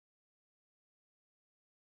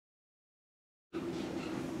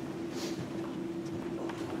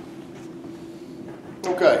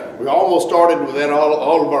Okay, we almost started with that.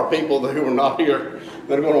 All of our people who are not here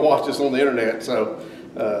that are going to watch this on the internet. So,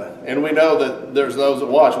 and we know that there's those that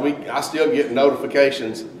watch. I still get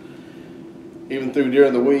notifications, even through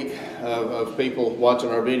during the week, of people watching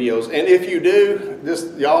our videos. And if you do,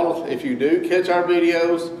 if you do catch our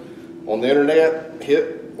videos on the internet,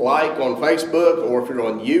 hit like on Facebook, or if you're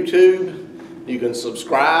on YouTube, you can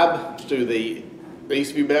subscribe to the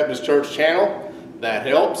Eastview Baptist Church channel. That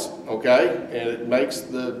helps, okay, and it makes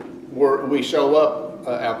we show up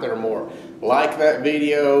out there more. Like that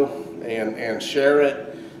video and share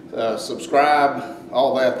it, subscribe,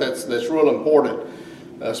 all that. That's real important,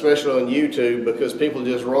 especially on YouTube, because people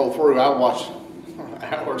just roll through. I watch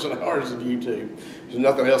hours and hours of YouTube. There's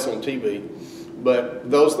nothing else on TV,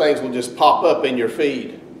 but those things will just pop up in your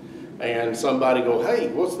feed, and somebody go, "Hey,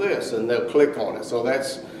 what's this?" and they'll click on it. So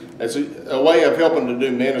that's a way of helping to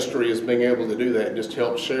do ministry, is being able to do that. Just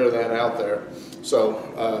help share that out there. So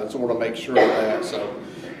I want to make sure of that. So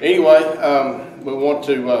anyway, we want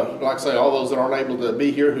to, like I say, all those that aren't able to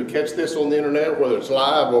be here who catch this on the internet, whether it's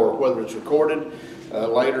live or whether it's recorded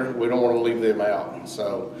later, we don't want to leave them out.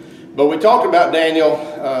 So, but we talked about Daniel,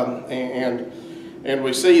 and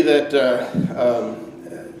we see that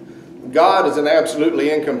God is an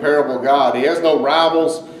absolutely incomparable God. He has no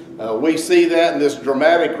rivals. We see that in this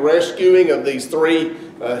dramatic rescuing of these three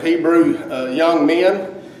Hebrew young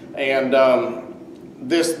men, and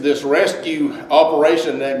this rescue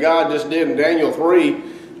operation that God just did in Daniel 3,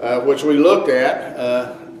 which we looked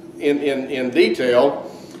at in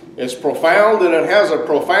detail, is profound, and it has a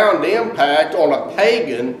profound impact on a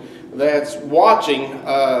pagan that's watching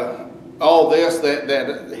all this.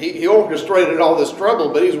 That he orchestrated all this trouble,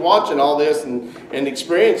 but he's watching all this and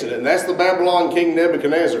experiencing it, and that's the Babylon king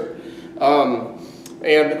Nebuchadnezzar.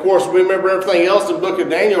 And of course, we remember everything else in the book of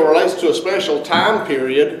Daniel relates to a special time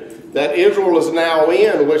period that Israel is now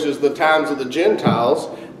in, which is the times of the Gentiles,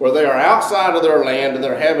 where they are outside of their land and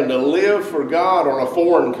they're having to live for God on a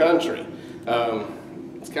foreign country.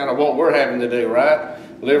 It's kind of what we're having to do, right?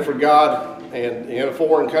 Live for God and in a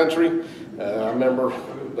foreign country. I remember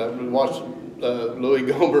I watched Louis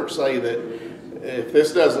Gohmert say that if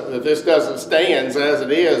this doesn't stand as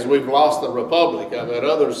it is, we've lost the republic. I've had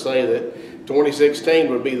others say that 2016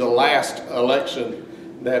 would be the last election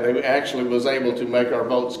that actually was able to make our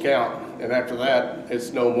votes count, and after that,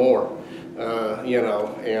 it's no more.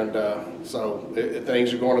 So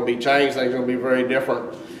things are going to be changed. Things are going to be very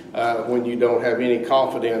different when you don't have any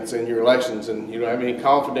confidence in your elections, and you don't have any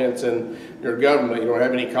confidence in your government. You don't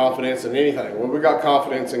have any confidence in anything. Well, we got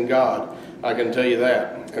confidence in God, I can tell you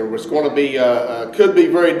that. And it's going to be, could be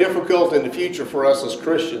very difficult in the future for us as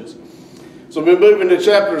Christians. So we're moving to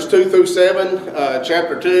chapters 2 through 7.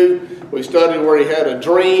 Chapter 2, we studied where he had a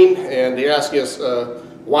dream, and he asked his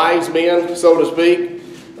wise men, so to speak,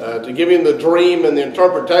 to give him the dream and the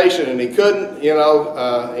interpretation, and he couldn't,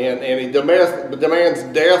 and he demands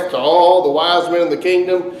death to all the wise men in the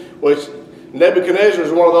kingdom, which Nebuchadnezzar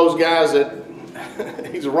is one of those guys that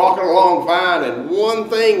he's rocking along fine, and one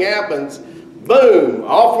thing happens, boom,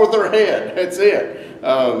 off with their head. That's it.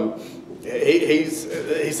 He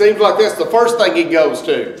seems like that's the first thing he goes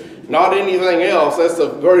to, not anything else. That's the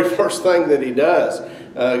very first thing that he does.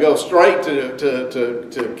 Go straight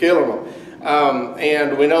to killing them.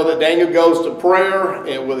 And we know that Daniel goes to prayer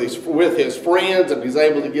and with his friends, and he's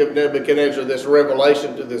able to give Nebuchadnezzar this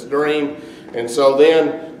revelation to this dream. And so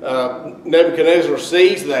then Nebuchadnezzar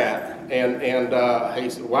sees that, and he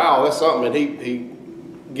said, "Wow, that's something." And he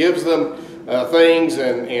gives them things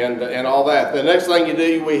and all that. The next thing you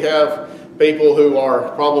do, we have people who are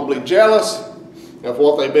probably jealous of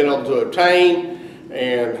what they've been able to obtain,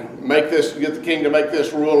 and get the king to make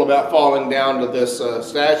this rule about falling down to this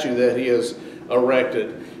statue that he has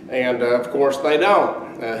erected. And of course they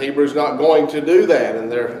don't. Hebrews not going to do that,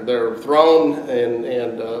 and they're thrown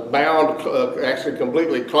and bound, actually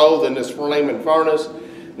completely clothed in this flaming furnace.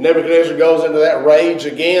 Nebuchadnezzar goes into that rage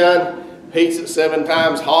again, heats it 7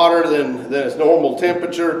 times hotter than its normal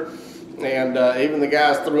temperature, and even the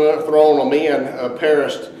guys throwing them in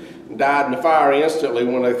perished, died in the fire instantly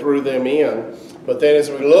when they threw them in. But then as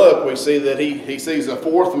we look, we see that he sees a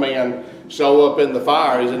 4th man show up in the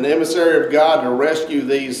fire. He's an emissary of God to rescue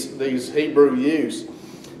these Hebrew youths.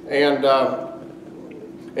 And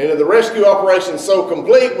the rescue operation is so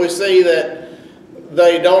complete, we see that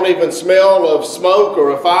they don't even smell of smoke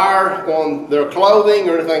or a fire on their clothing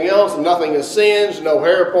or anything else. Nothing is singed, no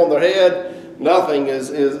hair upon their head. Nothing is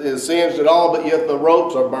singed at all, but yet the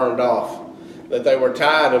ropes are burned off that they were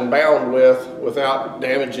tied and bound with without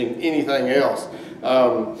damaging anything else.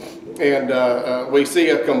 We see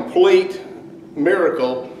a complete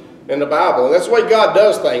miracle in the Bible. And that's the way God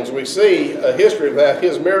does things. We see a history of that.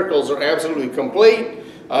 His miracles are absolutely complete.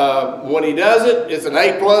 When he does it, it's an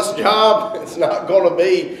A+ job. It's not going to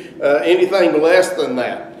be anything less than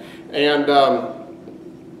that. And,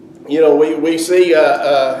 we see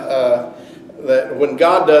that when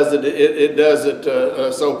God does it, it does it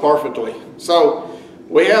so perfectly. So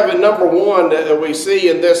we have in number one that we see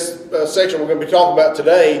in this section we're going to be talking about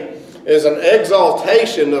today is an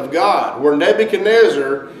exaltation of God, where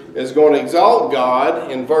Nebuchadnezzar is going to exalt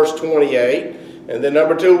God in verse 28. And then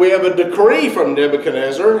number two, we have a decree from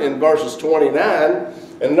Nebuchadnezzar in verses 29.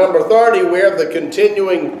 And number 30, we have the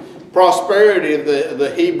continuing prosperity of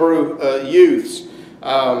the Hebrew youths.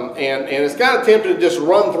 And it's kind of tempting to just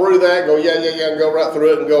run through that, go and go right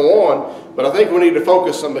through it and go on. But I think we need to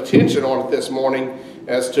focus some attention on it this morning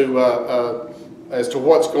as to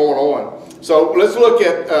what's going on. So let's look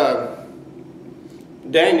at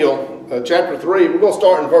Daniel chapter 3. We're going to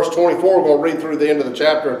start in verse 24. We're going to read through the end of the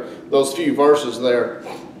chapter, those few verses there.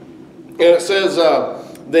 And it says,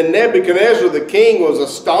 Then Nebuchadnezzar the king was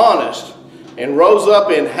astonished, and rose up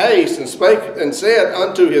in haste, and spake and said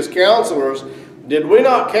unto his counselors, Did we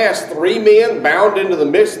not cast 3 men bound into the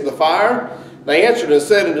midst of the fire? They answered and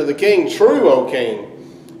said unto the king, True, O king.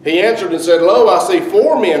 He answered and said, Lo, I see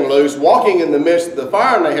 4 men loose, walking in the midst of the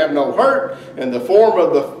fire, and they have no hurt, and the form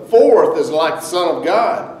of the 4th is like the Son of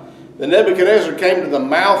God. Then Nebuchadnezzar came to the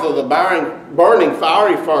mouth of the burning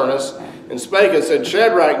fiery furnace, and spake and said,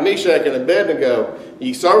 Shadrach, Meshach, and Abednego,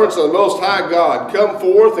 ye servants of the Most High God, come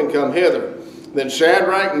forth and come hither. Then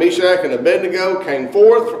Shadrach, Meshach, and Abednego came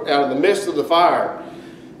forth out of the midst of the fire.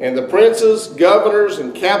 And the princes, governors,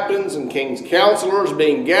 and captains, and king's counselors,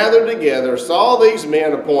 being gathered together, saw these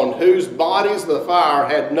men upon whose bodies the fire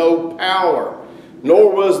had no power,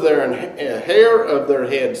 nor was there a hair of their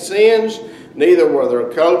head singed, neither were their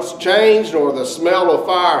coats changed, nor the smell of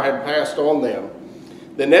fire had passed on them.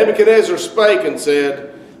 Then Nebuchadnezzar spake and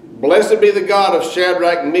said, Blessed be the God of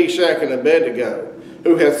Shadrach, Meshach, and Abednego,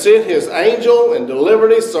 who hath sent his angel and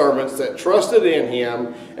delivered his servants that trusted in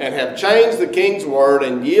him, and have changed the king's word,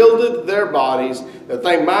 and yielded their bodies, that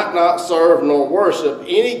they might not serve nor worship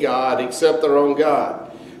any god except their own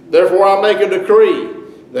God. Therefore I make a decree,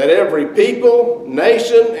 that every people,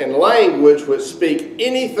 nation, and language which speak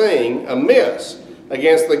anything amiss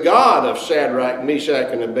against the God of Shadrach,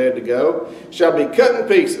 Meshach, and Abednego shall be cut in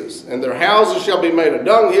pieces, and their houses shall be made a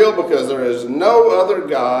dunghill, because there is no other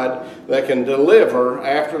God that can deliver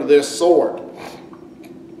after this sort.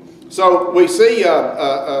 So we see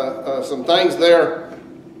some things there.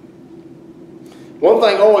 One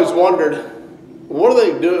thing I always wondered, what are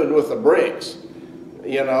they doing with the bricks?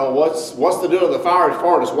 You know, what's the deal with the fiery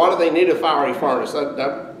furnace? Why do they need a fiery furnace?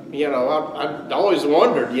 I always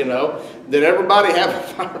wondered, did everybody have a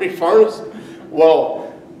fiery furnace?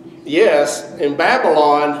 Well, yes, in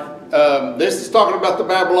Babylon, this is talking about the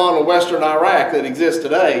Babylon of Western Iraq that exists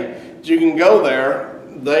today. You can go there.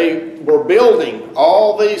 They were building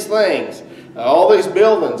all these things, all these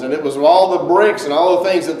buildings, and it was all the bricks and all the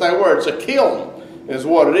things that they were. It's a kiln is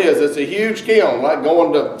what it is. It's a huge kiln, like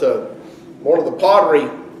going to one of the pottery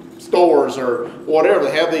stores or whatever.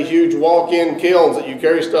 They have these huge walk-in kilns that you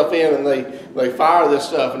carry stuff in, and they fire this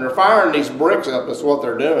stuff, and they're firing these bricks up. That's what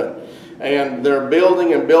they're doing, and they're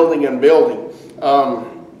building and building and building.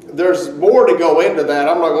 There's more to go into that.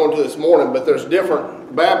 I'm not going to this morning, but there's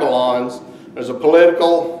different Babylons. There's a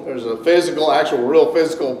political, there's a physical, actual real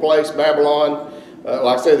physical place, Babylon,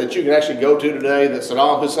 like I said, that you can actually go to today, that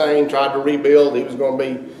Saddam Hussein tried to rebuild. He was going to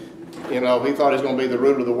be, he thought he was going to be the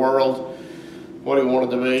ruler of the world, what he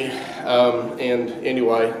wanted to be. And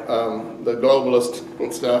anyway, the globalists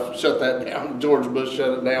and stuff shut that down. George Bush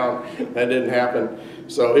shut it down. That didn't happen.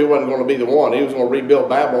 So he wasn't going to be the one. He was going to rebuild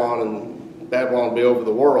Babylon, and Babylon will be over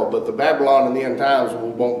the world. But the Babylon in the end times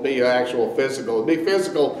won't be actual physical. It'll be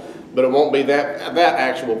physical, but it won't be that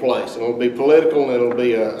actual place. It will be political, and it'll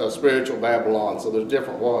be a spiritual Babylon. So there's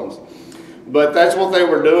different ones. But that's what they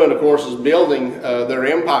were doing, of course, is building their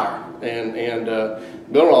empire and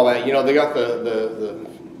building all that. They got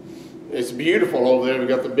it's beautiful over there. We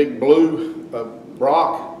got the big blue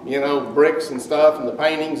rock, bricks and stuff, and the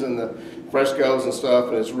paintings and the frescoes and stuff.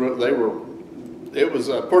 And it was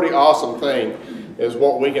a pretty awesome thing, is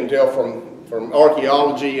what we can tell from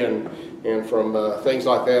archaeology and from things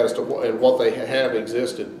like that as to what they have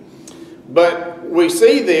existed. But we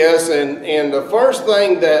see this, and the first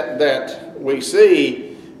thing that we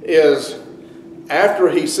see is, after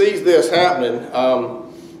he sees this happening,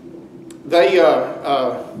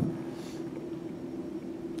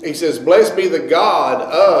 He says, "Blessed be the God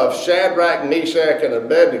of Shadrach, Meshach, and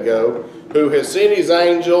Abednego, who has sent his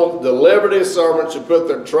angel, delivered his servants who put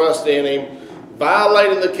their trust in him,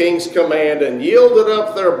 violating the king's command, and yielded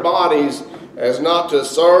up their bodies as not to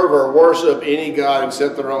serve or worship any god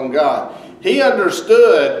except their own God." He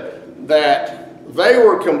understood that they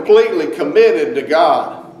were completely committed to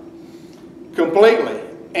God. Completely.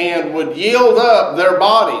 And would yield up their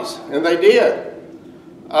bodies. And they did.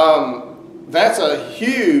 That's a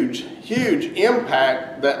huge, huge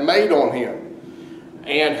impact that made on him.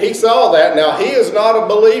 And he saw that. Now, he is not a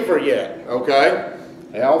believer yet, okay?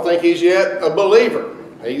 I don't think he's yet a believer.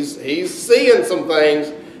 He's seeing some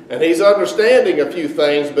things, and he's understanding a few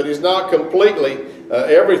things, but he's not completely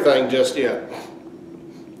everything just yet.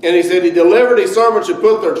 And he said he delivered his servants who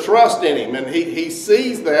put their trust in him. And he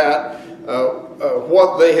sees that,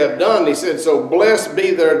 what they have done. He said, so blessed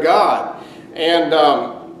be their God. And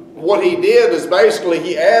what he did is basically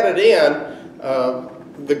he added in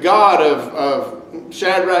the God of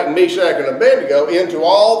Shadrach, Meshach, and Abednego into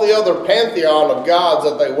all the other pantheon of gods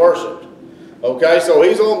that they worshiped. Okay, so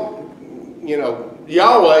he's on,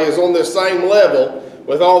 Yahweh is on this same level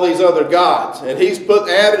with all these other gods. And he's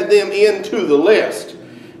added them into the list.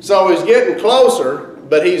 So he's getting closer,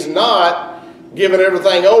 but he's not giving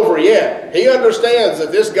everything over yet. He understands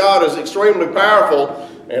that this God is extremely powerful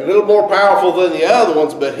and a little more powerful than the other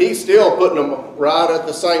ones, but he's still putting them right at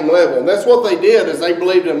the same level. And that's what they did, is they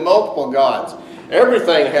believed in multiple gods.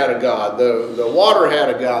 Everything had a God. The water had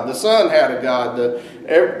a God. The sun had a God. The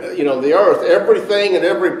earth, everything and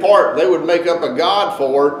every part, they would make up a God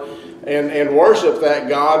for and worship that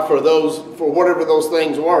God for whatever those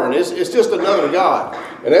things were. And it's just another God.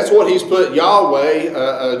 And that's what he's put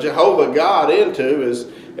Yahweh, Jehovah God, into, is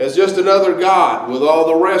just another God with all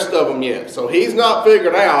the rest of them yet. So he's not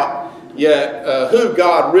figured out yet who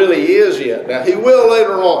God really is yet. Now he will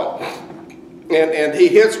later on. And he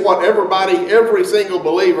hits what every single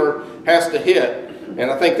believer has to hit. And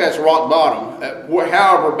I think that's rock bottom.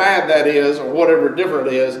 However bad that is, or whatever different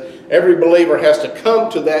it is, every believer has to come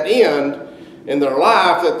to that end in their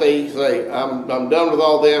life that they say, I'm done with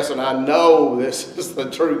all this, and I know this is the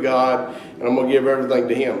true God, and I'm going to give everything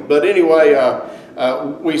to him. But anyway,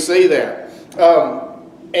 we see that.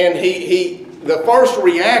 And the first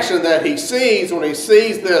reaction that he sees when he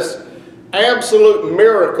sees this absolute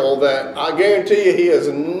miracle that I guarantee you he has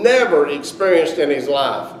never experienced in his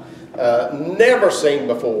life, never seen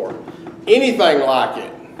before, anything like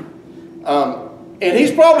it. And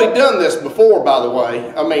he's probably done this before, by the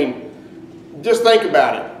way. I mean, just think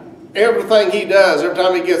about it. Everything he does, every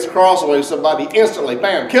time he gets crossways, somebody instantly,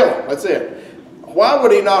 bam, kill him. That's it. Why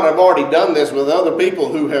would he not have already done this with other people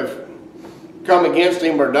who have come against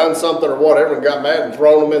him or done something or whatever and got mad and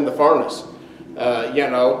thrown them in the furnace?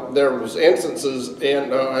 There was instances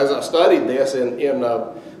as I studied this in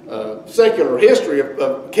secular history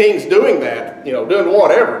of kings doing that, doing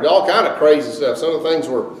whatever, all kind of crazy stuff. Some of the things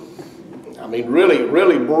were, really,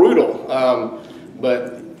 really brutal.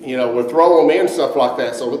 But we're throwing them in, stuff like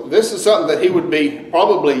that. So this is something that he would be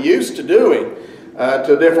probably used to doing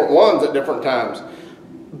to different ones at different times.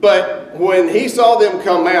 But when he saw them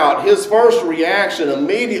come out, his first reaction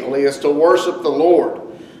immediately is to worship the Lord.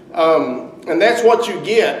 And that's what you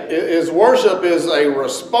get, is worship is a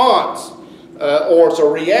response or it's a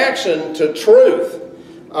reaction to truth.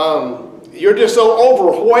 You're just so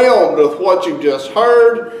overwhelmed with what you've just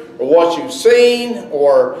heard or what you've seen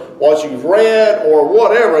or what you've read or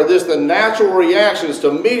whatever. The natural reaction is to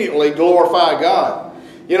immediately glorify God.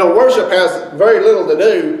 Worship has very little to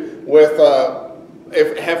do with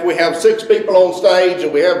if we have 6 people on stage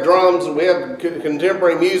and we have drums and we have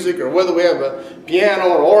contemporary music, or whether we have a piano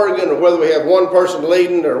or organ, or whether we have one person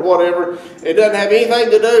leading or whatever. It doesn't have anything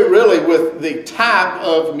to do really with the type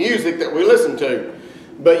of music that we listen to.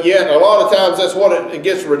 But yet a lot of times that's what it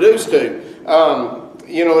gets reduced to.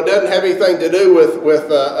 It doesn't have anything to do with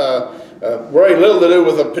very little to do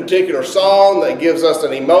with a particular song that gives us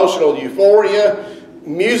an emotional euphoria.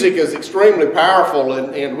 Music is extremely powerful,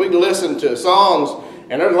 and we can listen to songs,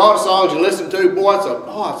 and there's a lot of songs you listen to, boy, it's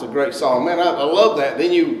a great song, man, I love that.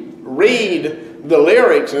 Then you read the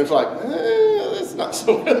lyrics, and it's like, that's not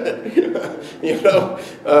so good, And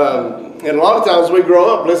a lot of times we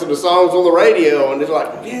grow up listening to songs on the radio, and it's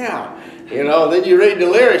like, yeah, then you read the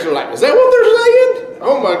lyrics, and you're like, is that what they're saying?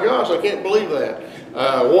 Oh my gosh, I can't believe that.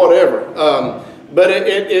 Whatever. But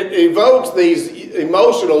it evokes these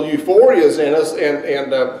emotional euphorias in us,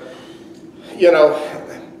 and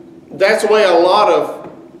that's the way a lot of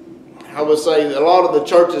the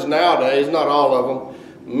churches nowadays, not all of them,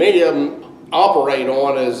 many of them operate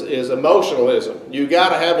on is emotionalism. You got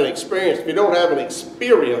to have an experience. If you don't have an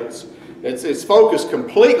experience, it's focused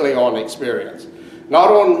completely on experience,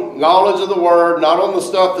 not on knowledge of the Word, not on the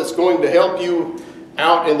stuff that's going to help you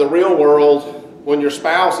out in the real world when your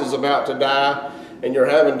spouse is about to die and you're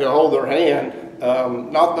having to hold their hand.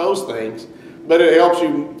 Not those things, but it helps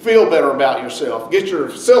you feel better about yourself, get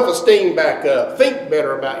your self-esteem back up, think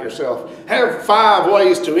better about yourself, have 5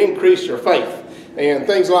 ways to increase your faith, and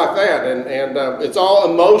things like that. And it's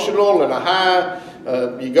all emotional and a high.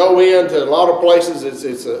 You go into a lot of places,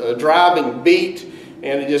 it's a driving beat,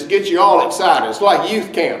 and it just gets you all excited. It's like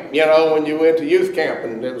youth camp, you know, when you went to youth camp,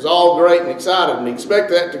 and it was all great and excited, and you expect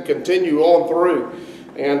that to continue on through.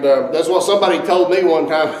 And that's what somebody told me one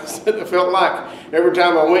time. It felt like every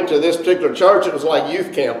time I went to this particular church, it was like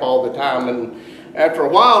youth camp all the time. And after a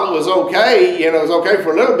while, it was okay. You know, it was okay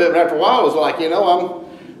for a little bit, but after a while, it was like, you know,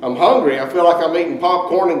 I'm hungry. I feel like I'm eating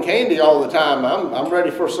popcorn and candy all the time. I'm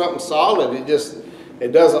ready for something solid.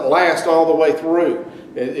 It doesn't last all the way through.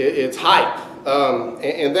 It's hype,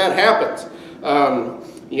 and that happens.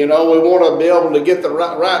 You know, we want to be able to get the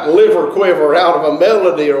right liver quiver out of a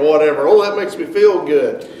melody or whatever. Oh, that makes me feel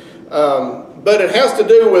good. But it has to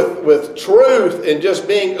do with truth and just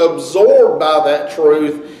being absorbed by that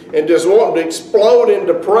truth and just wanting to explode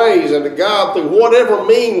into praise and to God through whatever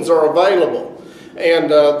means are available. And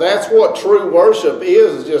that's what true worship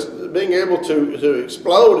is just being able to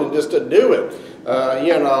explode and just to do it.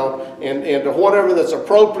 You know, and to whatever that's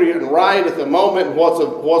appropriate and right at the moment and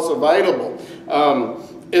what's available.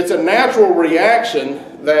 It's a natural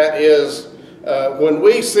reaction that is when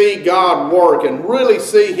we see God work and really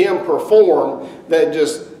see Him perform, that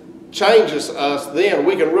just changes us. Then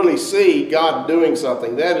we can really see God doing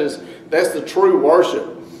something. That's the true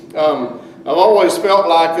worship. I've always felt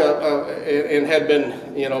like and had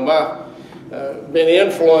been, you know, been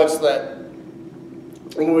influenced that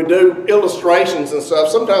when we do illustrations and stuff,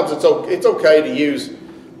 sometimes it's okay to use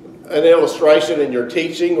an illustration in your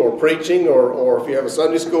teaching or preaching, or if you have a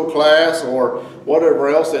Sunday school class or whatever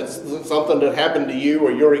else, it's something that happened to you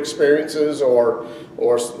or your experiences or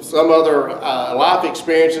some other life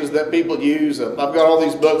experiences that people use. I've got all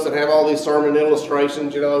these books that have all these sermon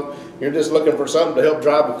illustrations. You know, you're just looking for something to help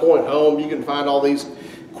drive a point home. You can find all these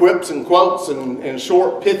quips and quotes and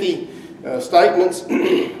short, pithy statements,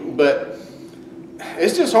 but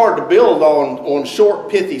it's just hard to build on short,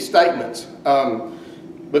 pithy statements.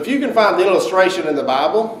 But if you can find the illustration in the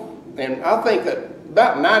Bible, and I think that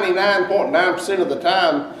about 99.9% of the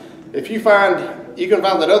time, if you can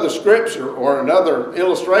find that other scripture or another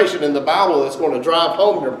illustration in the Bible that's going to drive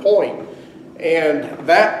home your point, and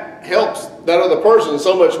that helps that other person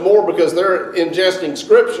so much more because they're ingesting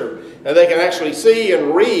scripture, and they can actually see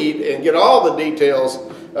and read and get all the details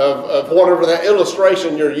of whatever that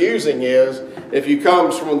illustration you're using is, if it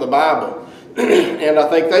comes from the Bible. And I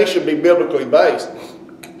think they should be biblically based.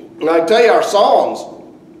 And I can tell you, our songs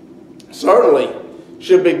certainly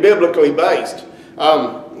should be biblically based.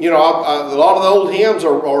 You know, a lot of the old hymns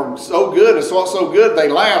are so good, and so good they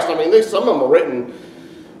last. I mean, some of them are written,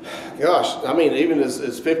 gosh, I mean, even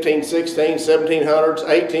as 15, 16, 1700s,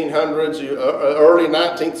 1800s, early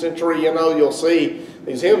 19th century, you know, you'll see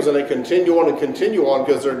these hymns, and they continue on and continue on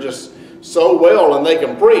because they're just so well, and they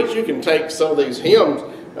can preach. You can take some of these hymns,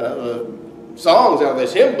 songs out of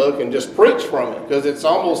this hymn book and just preach from it because it's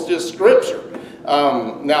almost just scripture.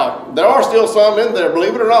 Now, there are still some in there,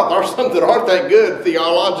 believe it or not, there are some that aren't that good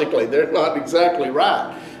theologically. They're not exactly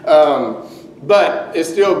right. But it's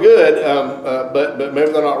still good, but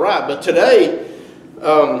maybe they're not right. But today,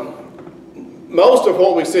 most of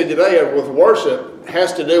what we see today with worship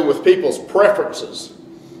has to do with people's preferences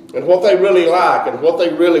and what they really like and what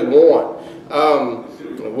they really want.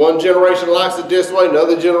 One generation likes it this way,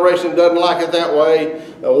 another generation doesn't like it that way,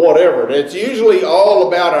 whatever. It's usually all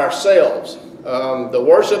about ourselves. The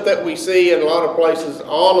worship that we see in a lot of places is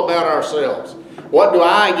all about ourselves. What do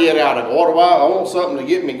I get out of it? What do I want something to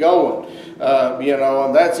get me going? You know,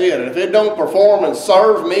 and that's it. And if it don't perform and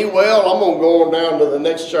serve me well, I'm going to go on down to the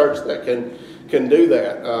next church that can do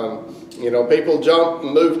that. You know, people jump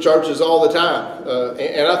and move churches all the time.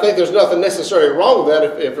 And I think there's nothing necessarily wrong with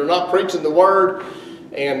that if they're not preaching the Word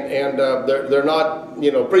and they're not,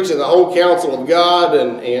 you know, preaching the whole counsel of God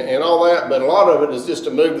and all that. But a lot of it is just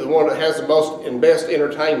to move to the one that has the most and best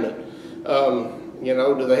entertainment. You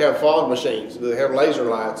know, do they have fog machines? Do they have laser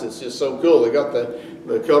lights? It's just so cool. They got the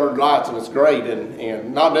colored lights, and it's great.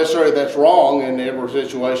 And not necessarily that's wrong in every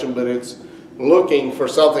situation, but it's looking for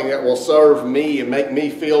something that will serve me and make me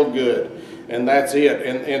feel good. And that's it.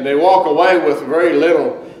 And they walk away with very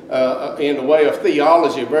little in the way of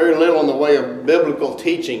theology, very little in the way of biblical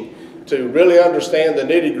teaching to really understand the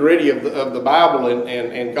nitty-gritty of the Bible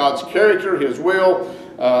and God's character, His will,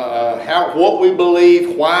 what we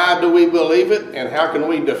believe, why do we believe it, and how can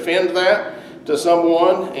we defend that to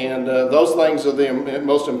someone, and those things are the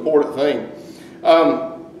most important thing.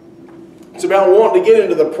 It's about wanting to get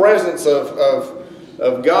into the presence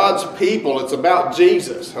of God's people. It's about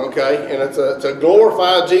Jesus, okay? And it's to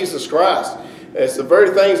glorify Jesus Christ. It's the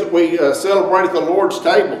very things that we celebrate at the Lord's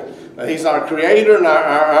table. He's our Creator and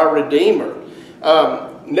our Redeemer.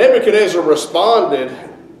 Nebuchadnezzar responded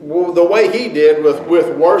the way he did with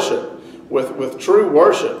worship, with true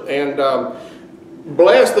worship, and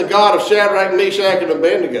bless the God of Shadrach, Meshach, and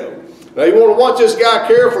Abednego. Now you want to watch this guy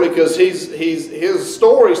carefully because his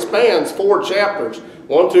story spans 4 chapters,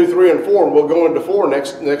 1, 2, 3, and 4, and we'll go into 4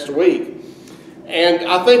 next week. And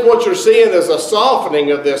I think what you're seeing is a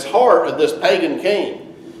softening of this heart of this pagan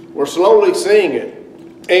king. We're slowly seeing it.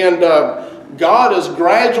 And God is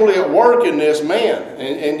gradually at work in this man.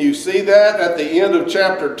 And you see that at the end of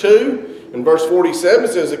chapter 2. In verse 47 it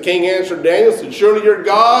says, the king answered Daniel, said, surely your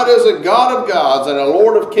God is a God of gods and a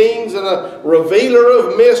Lord of kings and a revealer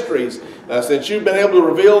of mysteries. Since you've been able to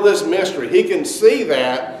reveal this mystery. He can see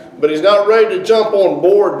that, but he's not ready to jump on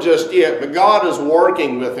board just yet. But God is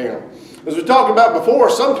working with him. As we talked about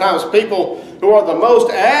before, sometimes people who are the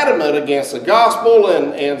most adamant against the gospel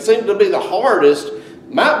and seem to be the hardest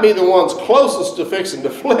might be the ones closest to fixing to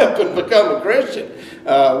flip and become a Christian.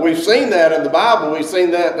 We've seen that in the Bible. We've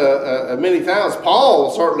seen that many times.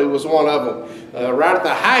 Paul certainly was one of them. Right at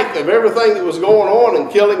the height of everything that was going on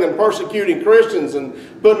and killing and persecuting Christians and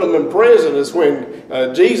putting them in prison is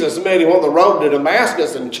when Jesus met him on the road to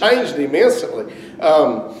Damascus and changed him instantly.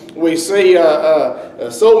 We see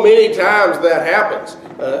so many times that happens.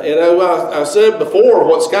 I said before,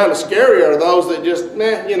 what's kind of scary are those that just,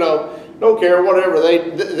 don't care, whatever.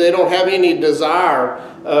 They don't have any desire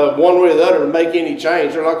one way or the other to make any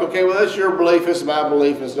change. They're like, okay, well, that's your belief, it's my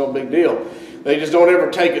belief, it's no big deal. They just don't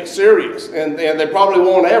ever take it serious, and they probably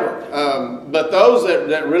won't ever. But those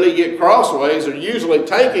that really get crossways are usually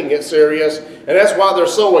taking it serious, and that's why they're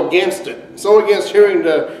so against it, so against hearing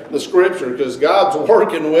the Scripture, because God's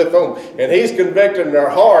working with them, and He's convicting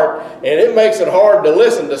their heart, and it makes it hard to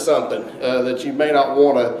listen to something that you may not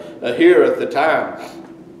want to hear at the time.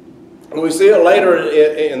 And we see it later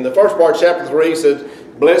in the first part of chapter 3. He said,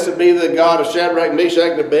 blessed be the God of Shadrach,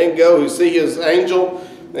 Meshach, and Abednego, who see His angel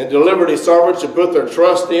and delivered His servants to put their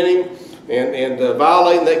trust in Him and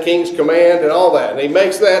violating that king's command and all that. And he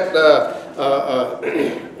makes that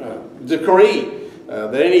decree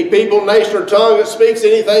that any people, nation, or tongue that speaks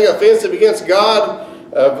anything offensive against God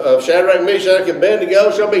of Shadrach, Meshach, and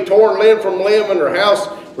Abednego shall be torn limb from limb and their house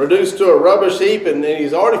reduced to a rubbish heap. And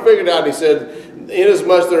he's already figured out, he said,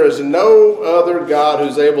 inasmuch there is no other God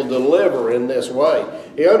who's able to deliver in this way.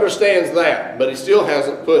 He understands that, but he still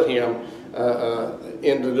hasn't put him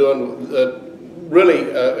into doing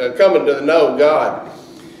coming to know God.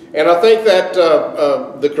 And I think that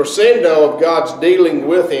the crescendo of God's dealing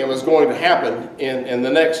with him is going to happen in the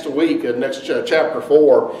next week, next chapter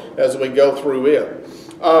 4, as we go through it.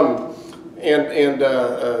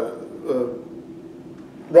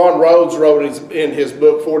 Ron Rhodes wrote in his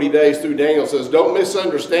book, 40 Days Through Daniel, says, don't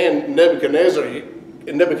misunderstand Nebuchadnezzar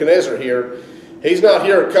here. He's not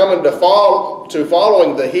here coming to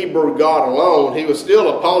following the Hebrew God alone. He was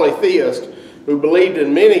still a polytheist who believed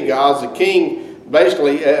in many gods. The king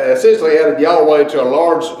essentially added Yahweh to a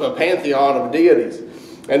large pantheon of deities.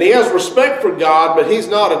 And he has respect for God, but he's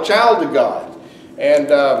not a child of God.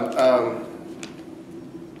 And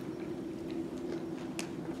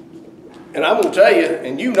I'm going to tell you,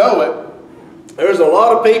 and you know it, there's a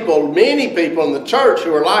lot of people, many people in the church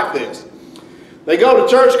who are like this. They go to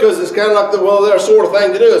church because it's kind of like their sort of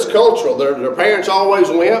thing to do. It's cultural. Their parents always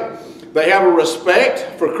went. They have a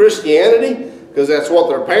respect for Christianity because that's what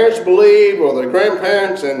their parents believe or their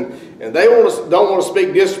grandparents, and they don't want to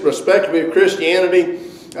speak disrespectfully of Christianity.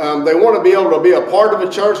 They want to be able to be a part of a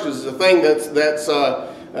church because it's a thing that's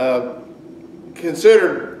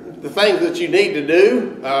considered the things that you need to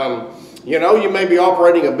do. You may be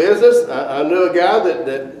operating a business. I knew a guy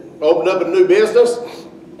that opened up a new business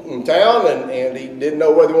in town, and he didn't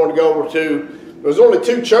know whether he wanted to go over to, there was only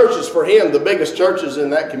 2 churches for him, the biggest churches in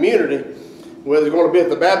that community, whether he's going to be at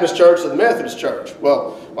the Baptist church or the Methodist church.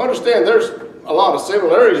 Well, I understand there's a lot of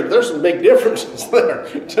similarities, but there's some big differences there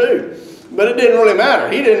too. But it didn't really matter.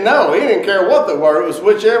 He didn't know. He didn't care what they were. It was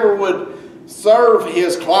whichever would serve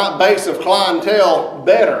his base of clientele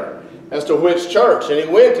better as to which church. And he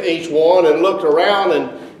went to each one and looked around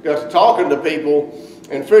and got to talking to people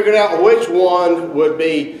and figured out which one would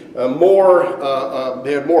be had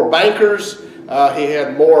more bankers, He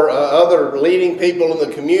had more other leading people in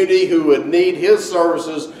the community who would need his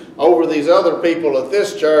services over these other people at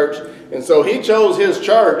this church. And so he chose his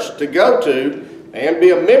church to go to and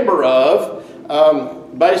be a member of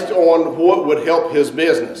based on what would help his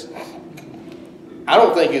business. I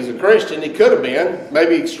don't think he's a Christian. He could have been,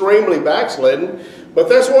 maybe extremely backslidden, but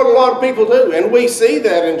that's what a lot of people do. And we see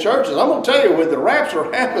that in churches. I'm going to tell you, when the rapture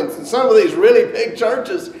happens in some of these really big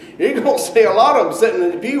churches, you're going to see a lot of them sitting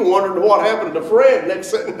in the pew wondering what happened to Fred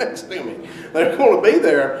sitting next to me. They're going to be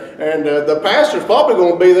there, and the pastor's probably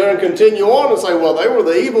going to be there and continue on and say, well, they were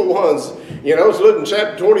the evil ones. You know, it's in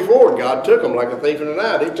chapter 24. God took them like a thief in the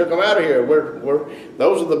night. He took them out of here.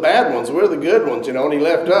 Those are the bad ones. We're the good ones, you know, and he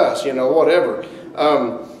left us, you know, whatever.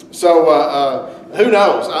 Who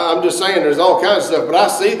knows? I'm just saying there's all kinds of stuff, but I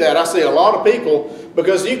see that. I see a lot of people,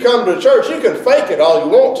 because you come to church, you can fake it all you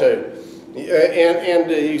want to. And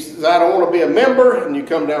you say, I don't want to be a member, and you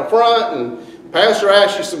come down front, and pastor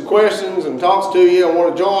asks you some questions and talks to you and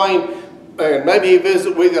want to join, and maybe he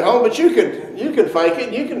visit with you at home, but you can fake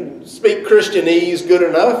it. You can speak Christianese good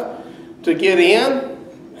enough to get in.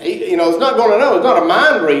 You know, he's not going to know. He's not a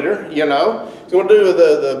mind reader, you know. He's going to do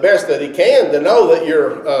the best that he can to know that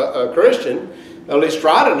you're a Christian. At least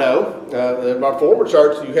try to know. In my former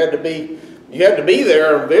church, you had to be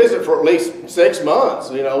there and visit for at least 6 months.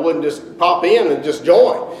 You know, wouldn't just pop in and just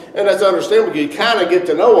join. And that's understandable. You kind of get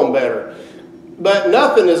to know them better. But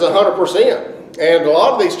nothing is 100%. And a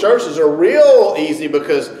lot of these churches are real easy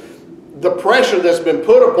because the pressure that's been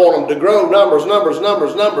put upon them to grow numbers.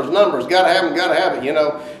 Gotta have it, you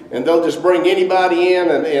know. And they'll just bring anybody in,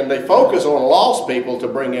 and they focus on lost people to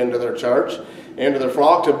bring into their church, into their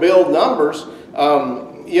flock, to build numbers.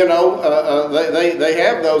 You know, they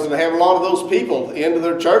have those, and they have a lot of those people into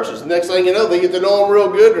their churches. Next thing you know, they get to know them real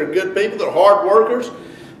good. They're good people. They're hard workers,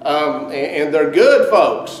 and they're good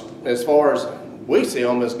folks as far as we see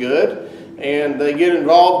them as good. And they get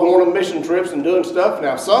involved going on mission trips and doing stuff.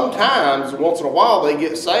 Now, sometimes, once in a while, they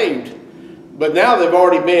get saved. But now they've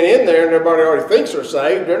already been in there and everybody already thinks they're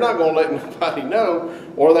saved. They're not going to let nobody know,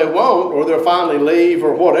 or they won't, or they'll finally leave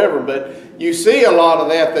or whatever. But you see a lot of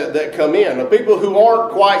that come in. The people who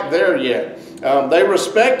aren't quite there yet, they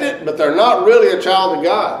respect it, but they're not really a child of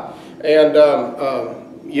God. And,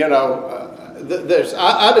 you know, it's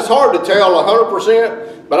hard to tell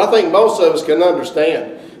 100%, but I think most of us can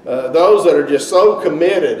understand. Those that are just so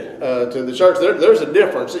committed to the church, there's a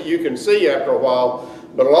difference that you can see after a while,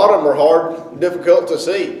 but a lot of them are hard, difficult to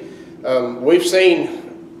see. We've seen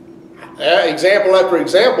example after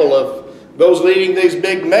example of those leading these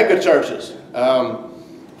big mega churches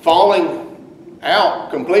falling out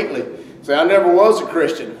completely. Say, I never was a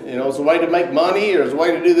Christian. You know, it's a way to make money, or it's a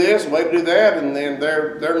way to do this, a way to do that, and then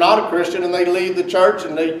they're not a Christian, and they leave the church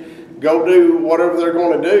and they go do whatever they're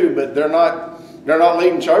going to do, but they're not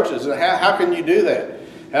leading churches. And how can you do that?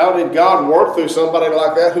 How did God work through somebody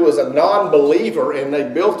like that who was a non-believer, and they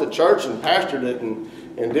built a church and pastored it and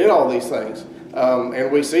did all these things?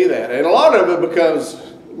 And we see that. And a lot of it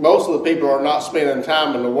because most of the people are not spending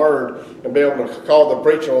time in the Word and be able to call the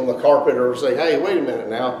preacher on the carpet or say, hey, wait a minute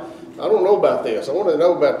now, I don't know about this. I want to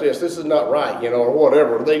know about this. This is not right, you know, or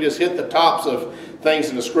whatever. They just hit the tops of things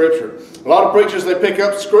in the Scripture. A lot of preachers, they pick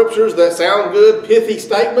up scriptures that sound good, pithy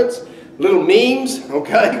statements, little memes,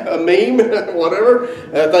 okay, a meme, whatever.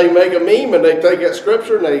 They make a meme and they take that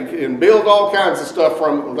scripture and they can build all kinds of stuff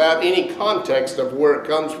from it without any context of where it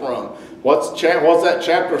comes from. What's that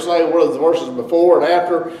chapter say? What are the verses before and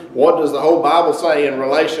after? What does the whole Bible say in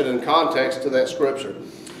relation and context to that scripture?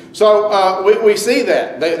 So we see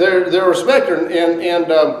that they're respected, and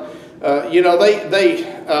you know, they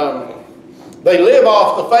live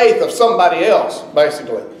off the faith of somebody else,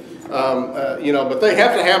 basically. You know, but they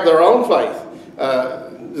have to have their own faith.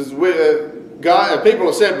 God, people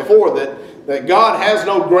have said before that God has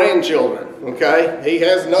no grandchildren. Okay, He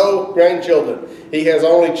has no grandchildren. He has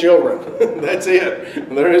only children. That's it.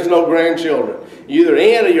 There is no grandchildren. You're either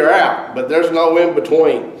in or you're out, but there's no in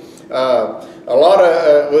between. A lot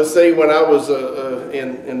of, let's see, when I was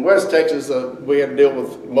in West Texas, we had to deal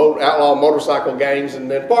with outlaw motorcycle gangs, and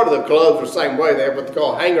then part of the clubs are the same way. They have what they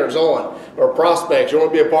call hangers-on, or prospects. You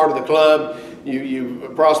want to be a part of the club,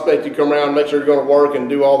 you prospect, you come around, make sure you're going to work and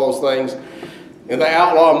do all those things. And they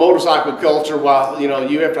outlaw motorcycle culture while, you know,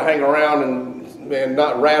 you have to hang around and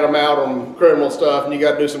not rat them out on criminal stuff, and you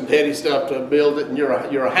got to do some petty stuff to build it, and you're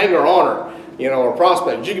a hanger-oner. You know, or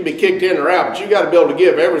prospect. You can be kicked in or out, but you got to be able to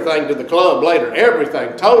give everything to the club later.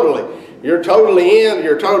 Everything, totally. You're totally in,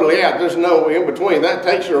 you're totally out. There's no in between. That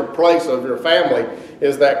takes your place of your family,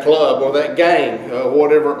 is that club or that gang,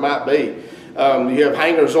 whatever it might be. You have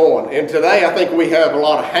hangers on. And today I think we have a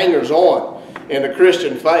lot of hangers on. in the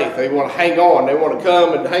Christian faith. They want to hang on. They want to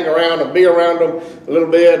come and hang around and be around them a little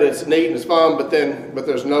bit. It's neat and it's fun, but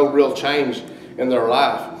there's no real change in their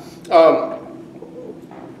life.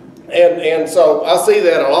 And so I see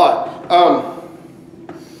that a lot.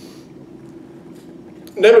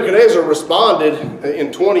 Nebuchadnezzar responded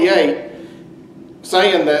in 28,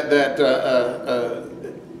 saying that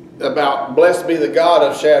about blessed be the God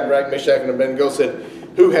of Shadrach, Meshach, and Abednego, said,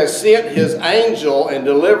 who has sent his angel and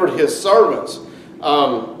delivered his servants.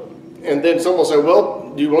 And then someone said,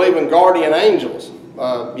 well, do you believe in guardian angels?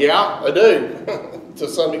 Yeah, I do, to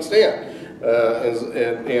some extent.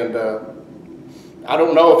 I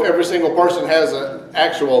don't know if every single person has an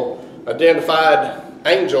actual identified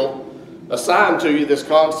angel assigned to you that's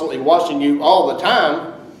constantly watching you all the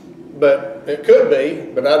time, but it could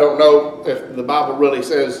be, but I don't know if the Bible really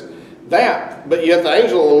says that. But yet the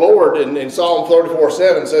angel of the Lord in Psalm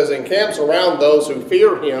 34:7 says, encamps around those who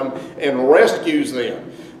fear him and rescues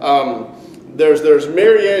them. There's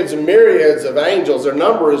myriads and myriads of angels. Their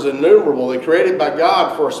number is innumerable. They're created by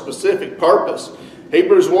God for a specific purpose.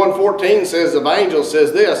 Hebrews 1:14 says of angels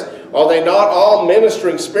says this, are they not all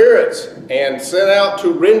ministering spirits and sent out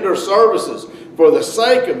to render services for the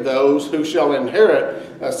sake of those who shall inherit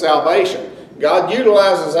salvation? God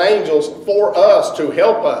utilizes angels for us to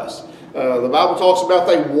help us. The Bible talks about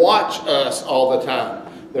they watch us all the time.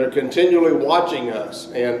 They're continually watching us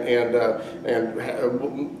and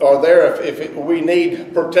are there if we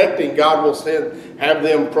need protecting. God will have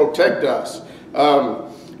them protect us.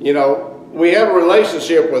 You know, we have a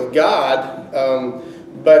relationship with God,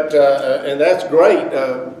 and that's great.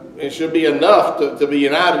 It should be enough to be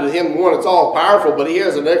united to him. One, it's all powerful, but he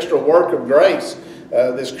has an extra work of grace,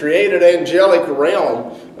 this created angelic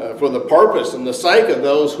realm for the purpose and the sake of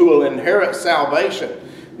those who will inherit salvation.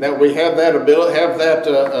 That we have that ability, have that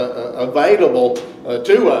available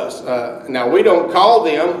to us. Now we don't call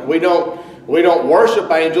them, we don't worship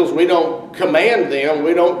angels, we don't command them,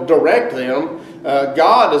 we don't direct them.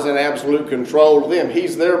 God is in absolute control of them.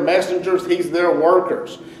 He's their messengers, he's their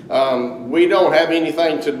workers. We don't have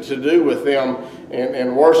anything to do with them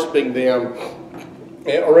and worshiping them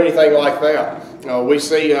or anything like that. We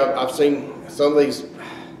see, I've seen some of these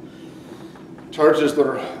churches that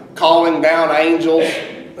are calling down angels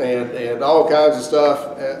and all kinds of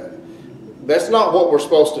stuff. That's not what we're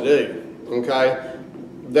supposed to do, okay?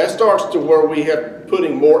 That starts to where we have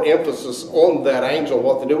putting more emphasis on that angel,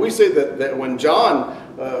 what to do. We see that when John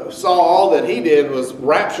saw all that he did was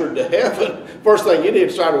raptured to heaven, first thing he did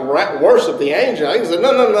was try to worship the angel. He said,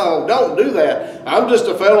 no, don't do that. I'm just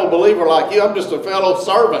a fellow believer like you. I'm just a fellow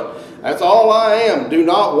servant. That's all I am. Do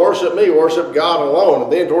not worship me. Worship God alone.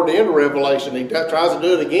 And then toward the end of Revelation, he tries to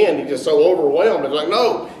do it again. He's just so overwhelmed. He's like,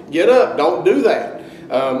 no, get up. Don't do that.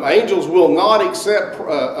 Angels will not accept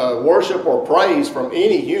worship or praise from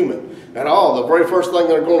any human at all. The very first thing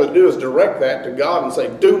they're going to do is direct that to God and say,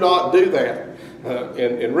 do not do that.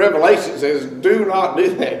 In Revelation it says, do not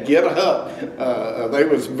do that. Get up. They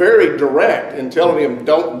was very direct in telling him,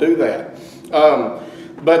 don't do that.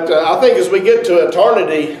 But I think as we get to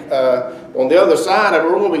eternity on the other side,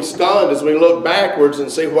 we're going to be stunned as we look backwards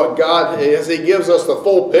and see what God is. He gives us the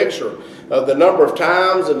full picture of the number of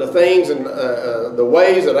times and the things and the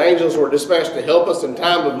ways that angels were dispatched to help us in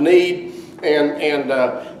time of need. And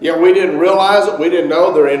yet we didn't realize it. We didn't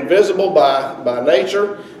know they're invisible by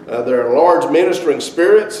nature. They're large ministering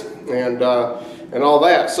spirits and all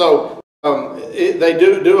that. So they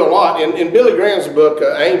do a lot. In Billy Graham's book,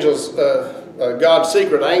 Angels, God's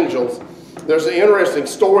Secret Angels, there's an interesting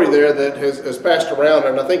story there that has passed around,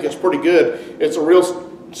 and I think it's pretty good. It's a real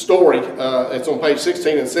story. It's on page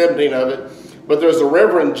 16 and 17 of it. But there's a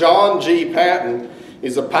Reverend John G. Patton.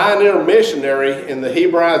 He's a pioneer missionary in the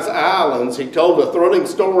Hebrides Islands. He told a thrilling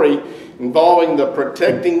story involving the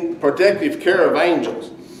protective care of angels.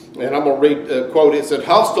 And I'm going to read a quote. It said,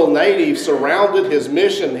 hostile natives surrounded his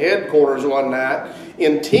mission headquarters one night,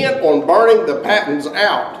 intent on burning the Pattons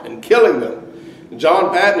out and killing them.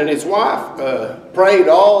 John Patton and his wife prayed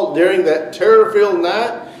all during that terror-filled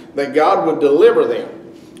night that God would deliver them.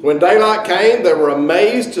 When daylight came, they were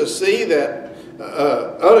amazed to see that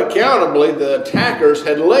unaccountably the attackers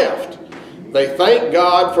had left. They thanked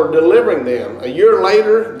God for delivering them. A year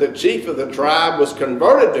later, the chief of the tribe was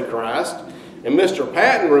converted to Christ, and Mr.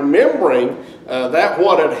 Patton, remembering that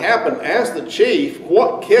what had happened, asked the chief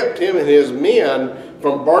what kept him and his men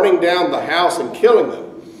from burning down the house and killing them.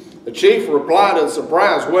 The chief replied in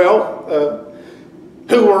surprise, well,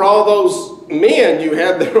 who were all those men you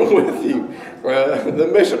had there with you?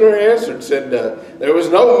 The missionary answered, said, there was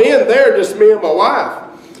no men there, just me and my wife.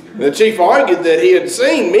 And the chief argued that he had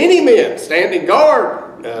seen many men standing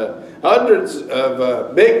guard hundreds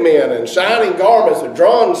of big men in shining garments with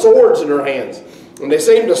drawn swords in their hands. And they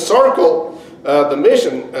seemed to circle the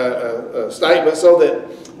mission statement so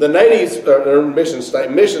that the natives, their mission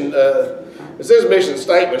statement, it says mission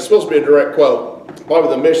statement, it's supposed to be a direct quote,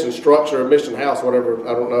 probably the mission structure, or mission house, whatever,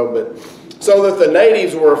 I don't know, but so that the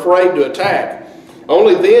natives were afraid to attack.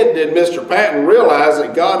 Only then did Mr. Patton realize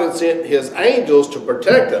that God had sent his angels to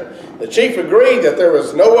protect them. The chief agreed that there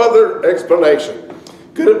was no other explanation.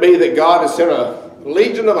 Could it be that God had sent a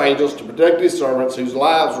legion of angels to protect his servants whose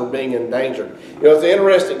lives were being endangered? You know, it's an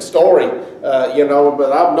interesting story, you know,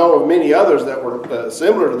 but I've known of many others that were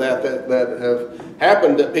similar to that have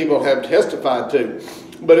happened, that people have testified to.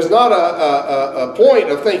 But it's not a point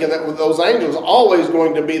of thinking that those angels are always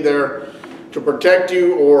going to be there to protect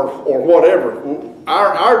you or whatever.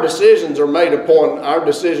 Our decisions are made upon our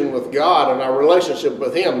decision with God and our relationship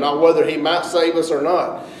with him, not whether he might save us or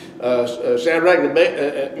not. Shadrach,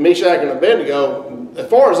 Meshach, and Abednego, as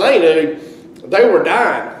far as they knew, they were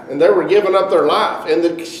dying and they were giving up their life. And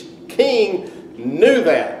the king knew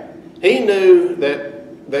that. He knew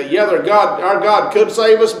that yeah, our God could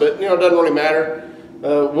save us, but you know, it doesn't really matter.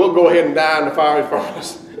 We'll go ahead and die in the fiery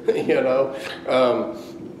furnace. You know,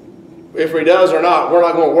 if he does or not, we're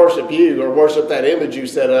not going to worship you or worship that image you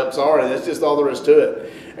set up. Sorry, that's just all there is to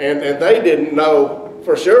it. And they didn't know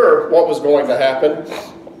for sure what was going to happen.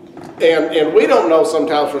 And we don't know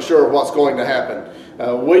sometimes for sure what's going to happen.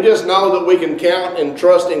 We just know that we can count and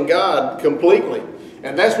trust in God completely.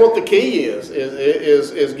 And that's what the key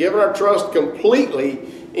is giving our trust completely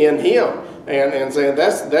in him. And saying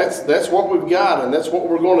that's what we've got and that's what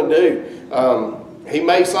we're going to do. He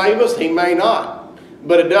may save us, he may not.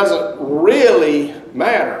 But it doesn't really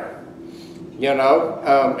matter, you know,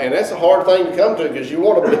 and that's a hard thing to come to because you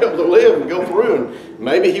want to be able to live and go through, and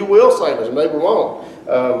maybe he will save us, maybe won't.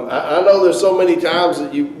 I know there's so many times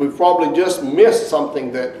that we've probably just missed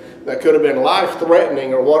something that could have been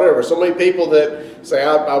life-threatening or whatever. So many people that say,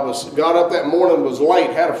 I got up that morning, was late,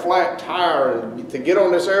 had a flat tire, and to get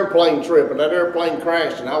on this airplane trip, and that airplane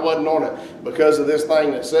crashed, and I wasn't on it because of this thing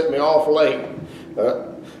that set me off late.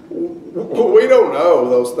 We don't know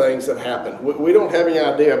those things that happen. We don't have any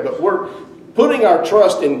idea, but we're putting our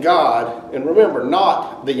trust in God, and remember,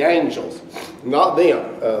 not the angels, not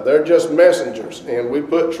them. They're just messengers, and we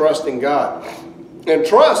put trust in God. And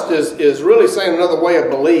trust is really saying another way of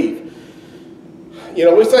believe. You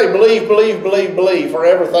know, we say believe, believe, believe, believe for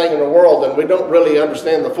everything in the world, and we don't really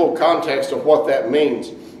understand the full context of what that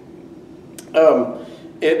means.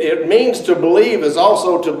 It means to believe is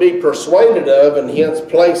also to be persuaded of and hence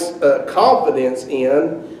place confidence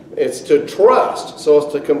in. It's to trust. So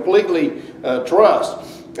it's to completely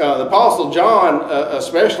trust. The Apostle John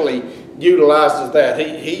especially utilizes that.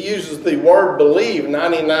 He uses the word believe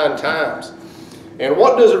 99 times. And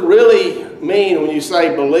what does it really mean when you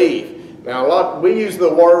say believe? Now, we use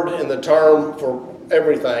the word and the term for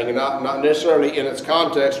everything, and not necessarily in its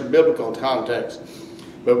context or biblical context.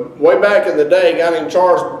 But way back in the day, a guy named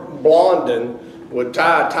Charles Blondin would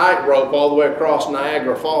tie a tightrope all the way across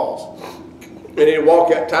Niagara Falls. And he'd walk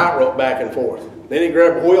that tightrope back and forth. Then he'd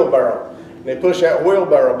grab a wheelbarrow, and he'd push that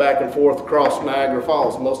wheelbarrow back and forth across Niagara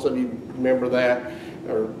Falls. Most of you remember that,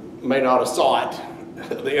 or may not have saw it.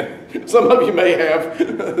 Then some of you may have.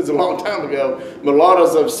 It was a long time ago. But a lot of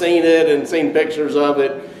us have seen it and seen pictures of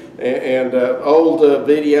it, and old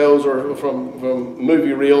videos or from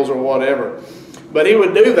movie reels or whatever. But he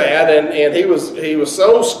would do that, and he was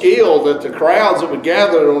so skilled that the crowds that would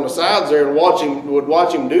gather on the sides there and would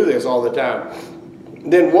watch him do this all the time.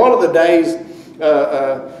 Then one of the days,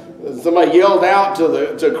 somebody yelled out to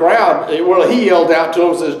the crowd. Well, he yelled out to them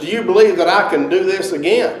and says, "Do you believe that I can do this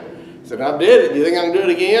again?" He said, "I did it. Do you think I can do it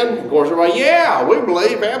again?" Of course, everybody, "Yeah, we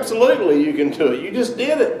believe absolutely you can do it. You just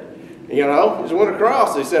did it." You know, he just went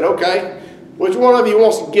across. He said, "Okay, which one of you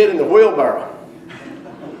wants to get in the wheelbarrow?"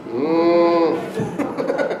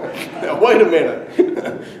 Now, wait a minute.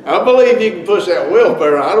 I believe you can push that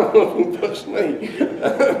wheelbarrow. I don't know if you can push me.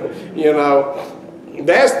 You know,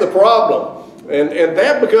 that's the problem. And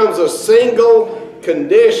that becomes a single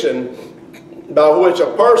condition by which a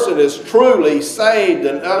person is truly saved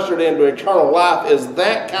and ushered into eternal life, is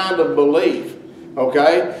that kind of belief.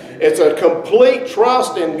 Okay? It's a complete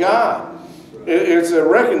trust in God. It's a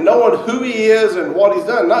knowing who he is and what he's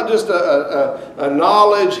done, not just a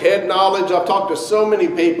knowledge, head knowledge. I've talked to so many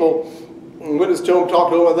people, witnessed to them,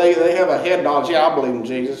 talked to them, and they have a head knowledge. Yeah, I believe in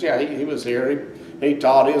Jesus. Yeah, he was here. He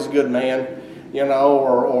taught. He was a good man. You know,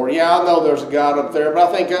 or yeah, I know there's a God up there,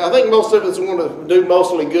 but I think most of us are going to do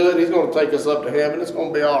mostly good. He's going to take us up to heaven. It's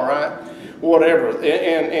going to be all right, whatever.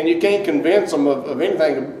 And you can't convince them of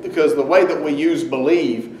anything, because the way that we use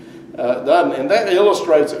believe done. And that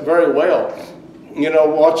illustrates it very well. You know,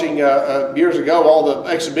 watching years ago, all the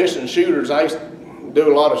exhibition shooters, I used to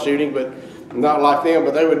do a lot of shooting, but not like them,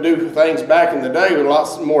 but they would do things back in the day with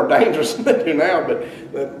lots more dangerous than they do now. But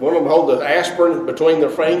one of them hold the aspirin between their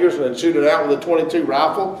fingers and they'd shoot it out with a .22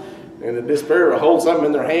 rifle. And the disappearer would hold something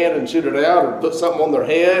in their hand and shoot it out, or put something on their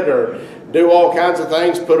head, or do all kinds of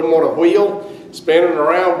things, put them on a wheel, spinning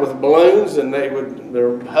around with balloons, and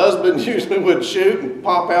their husband usually would shoot and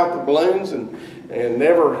pop out the balloons and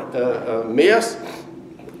never miss.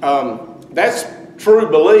 That's true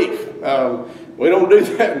belief. We don't do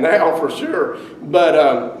that now for sure,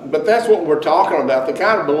 but that's what we're talking about, the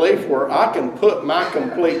kind of belief where I can put my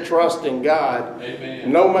complete trust in God.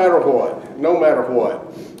 Amen. No matter what, no matter what.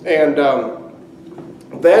 And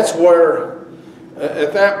that's where,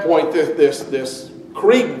 at that point, this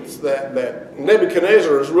credence that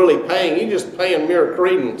Nebuchadnezzar is really paying, he's just paying mere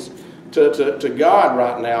credence to God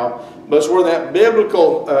right now. But it's where that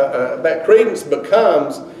biblical, that credence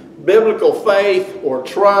becomes biblical faith or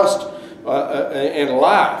trust in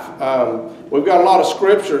life. We've got a lot of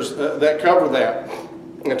scriptures that cover that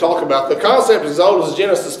and talk about. The concept as old as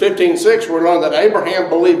Genesis 15:6, we learn that Abraham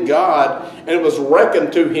believed God and it was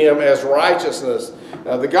reckoned to him as righteousness.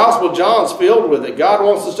 The Gospel of John's filled with it. God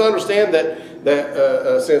wants us to understand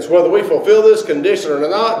that since whether we fulfill this condition or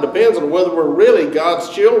not depends on whether we're really God's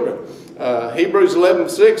children. Hebrews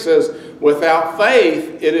 11:6 says, without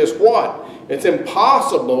faith it is what? It's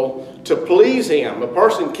impossible to please Him. A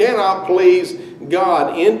person cannot please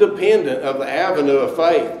God independent of the avenue of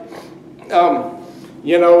faith.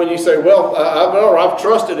 You know, and you say, well, I've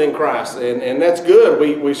trusted in Christ, and that's good.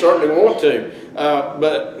 We certainly want to.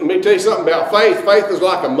 But let me tell you something about faith. Faith is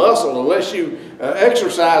like a muscle. Unless you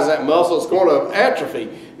exercise that muscle, it's going to atrophy.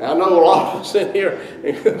 Now, I know a lot of us in here,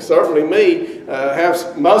 certainly me,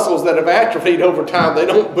 have muscles that have atrophied over time.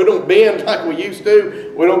 We don't bend like we used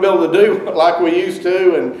to. We don't be able to do like we used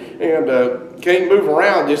to, and can't move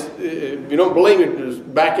around. Just if you don't believe it,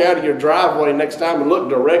 just back out of your driveway next time and look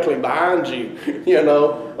directly behind you. You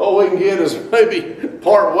know, all we can get is maybe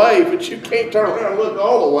part way, but you can't turn around and look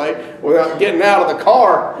all the way without getting out of the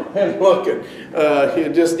car and looking.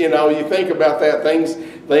 You think about that,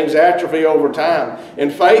 things atrophy over time.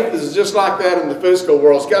 And faith is just like that in the physical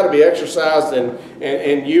world. It's got to be exercised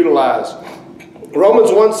and utilized.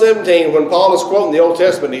 Romans 1:17, when Paul is quoting the Old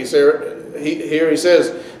Testament, he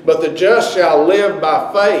says, but the just shall live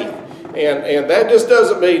by faith. And that just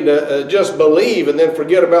doesn't mean to just believe and then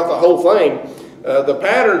forget about the whole thing. The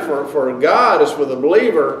pattern for God is for the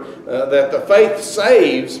believer that the faith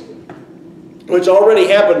saves, which already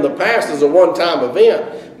happened in the past as a one-time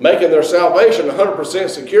event, making their salvation 100%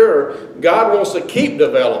 secure. God wants to keep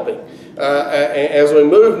developing as we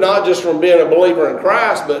move not just from being a believer in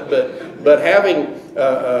Christ, but having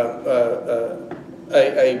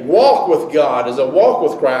a walk with God, as a walk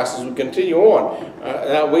with Christ as we continue on.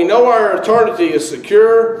 Now we know our eternity is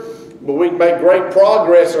secure, but we can make great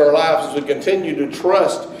progress in our lives as we continue to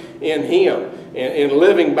trust in Him and in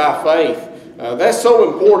living by faith. That's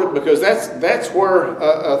so important because that's where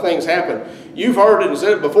things happen. You've heard it and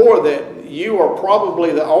said it before that you are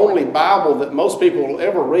probably the only Bible that most people will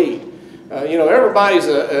ever read. Everybody's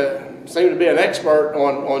seems to be an expert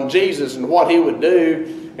on Jesus and what He would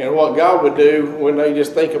do and what God would do when they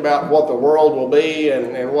just think about what the world will be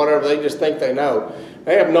and whatever. They just think they know.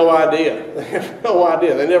 They have no idea. They have no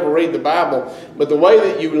idea. They never read the Bible. But the way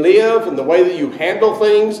that you live and the way that you handle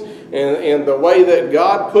things and the way that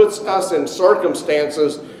God puts us in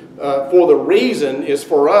circumstances for the reason is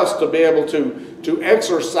for us to be able to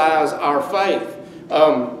exercise our faith.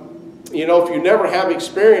 If you never have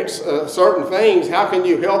experienced certain things, how can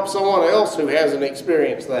you help someone else who hasn't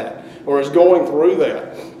experienced that or is going through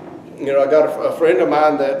that? I got a friend of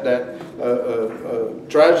mine that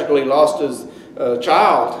tragically lost his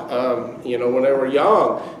child, when they were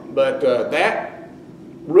young, but that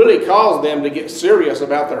really caused them to get serious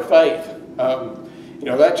about their faith.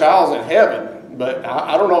 That child's in heaven, but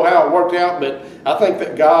I don't know how it worked out, but I think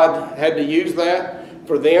that God had to use that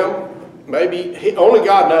for them. Maybe only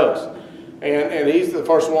God knows. And He's the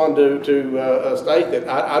first one to state that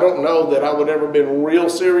I don't know that I would ever been real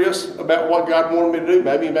serious about what God wanted me to do.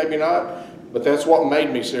 Maybe, maybe not. But that's what made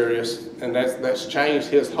me serious. And that's changed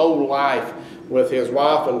his whole life with his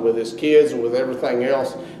wife and with his kids and with everything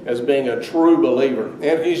else as being a true believer.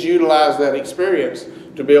 And he's utilized that experience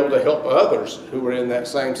to be able to help others who were in that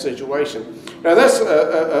same situation. Now that's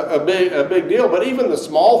a big deal. But even the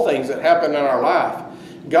small things that happen in our life,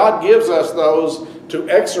 God gives us those to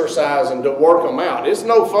exercise and to work them out. It's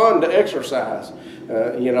no fun to exercise.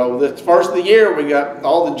 You know, the first of the year, we got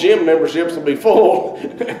all the gym memberships will be full.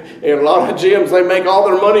 And a lot of gyms, they make all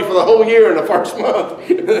their money for the whole year in the first month.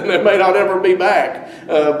 And they may not ever be back.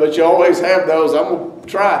 But you always have those. I'm going to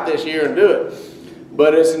try it this year and do it.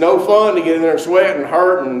 But it's no fun to get in there and sweat and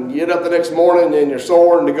hurt and get up the next morning and you're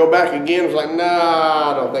sore, and to go back again, it's like,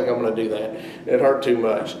 nah, I don't think I'm going to do that. It hurt too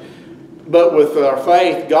much. But with our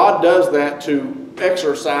faith, God does that to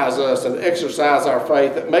exercise us and exercise our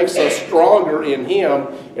faith. It makes us stronger in Him,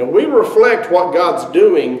 and we reflect what God's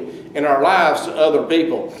doing in our lives to other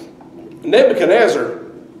people. Nebuchadnezzar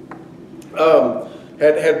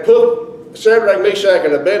had put Shadrach, Meshach,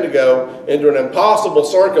 and Abednego into an impossible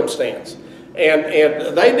circumstance. And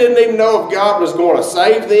they didn't even know if God was going to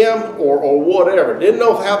save them or whatever. Didn't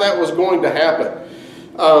know how that was going to happen.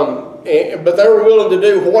 But they were willing to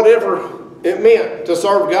do whatever it meant to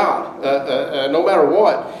serve God, no matter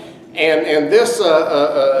what. And this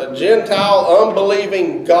Gentile,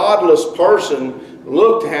 unbelieving, godless person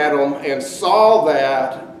looked at them and saw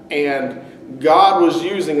that, and God was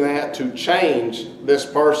using that to change this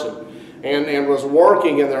person and was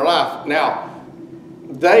working in their life. Now,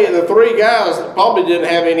 the three guys probably didn't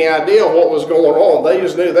have any idea what was going on. They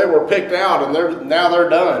just knew they were picked out, and now they're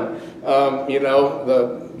done. You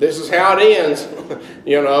know, this is how it ends.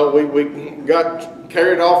 You know, we got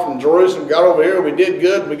carried off from Jerusalem, got over here, we did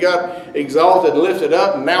good, we got exalted, lifted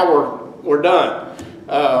up, and now we're done.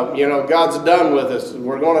 You know, God's done with us.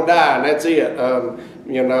 We're going to die, and that's it.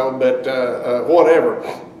 You know, but whatever.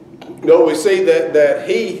 No, we see that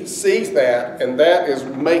he sees that, and that is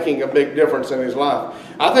making a big difference in his life.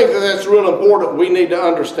 I think that's real important. We need to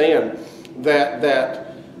understand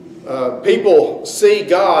that people see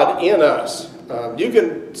God in us. You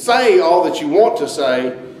can say all that you want to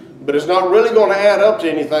say, but it's not really going to add up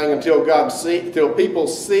to anything until people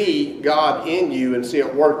see God in you and see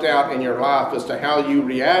it worked out in your life as to how you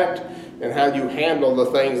react and how you handle the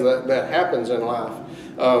things that happens in life.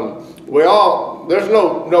 There's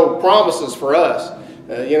no promises for us.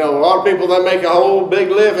 You know, a lot of people, they make a whole big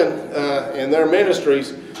living in their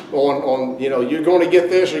ministries on you know, you're going to get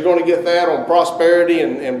this, you're going to get that, on prosperity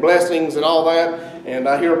and blessings and all that. And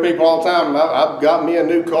I hear people all the time, I've got me a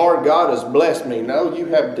new car, God has blessed me. No, you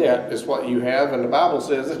have debt is what you have, and the Bible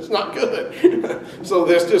says it's not good. So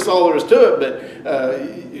that's just all there is to it.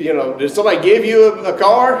 But, you know, did somebody give you a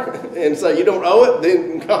car and say you don't owe it?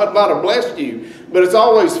 Then God might have blessed you. But it's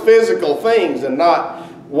always physical things and not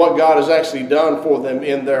what God has actually done for them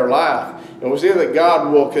in their life. And we see that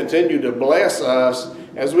God will continue to bless us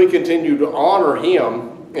as we continue to honor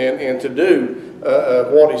Him and to do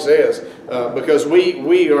what He says, because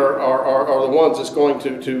we are the ones that's going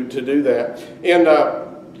to do that. And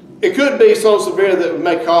it could be so severe that it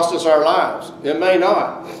may cost us our lives. It may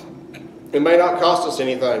not. It may not cost us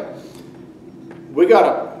anything. We got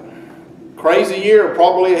a crazy year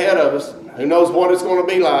probably ahead of us. Who knows what it's going to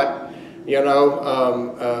be like? You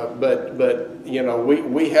know, but you know,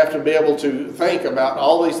 we have to be able to think about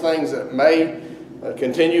all these things that may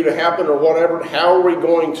continue to happen or whatever. How are we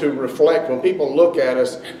going to reflect when people look at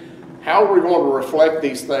us? How are we going to reflect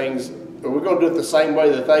these things? Are we going to do it the same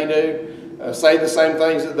way that they do? Say the same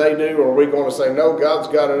things that they do? Or are we going to say, no, God's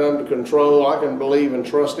got it under control, I can believe and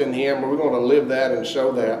trust in Him? Are we going to live that and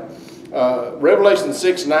show that? Revelation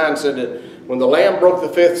 6:9 said that when the Lamb broke the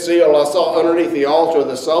fifth seal, I saw underneath the altar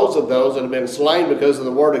the souls of those that had been slain because of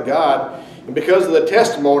the word of God and because of the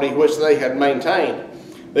testimony which they had maintained.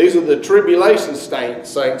 These are the tribulation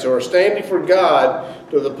saints who are standing for God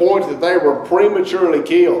to the point that they were prematurely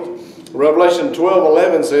killed. Revelation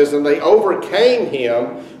 12:11 says, and they overcame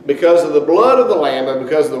Him because of the blood of the Lamb and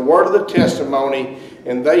because of the word of the testimony,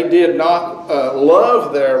 and they did not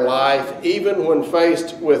love their life even when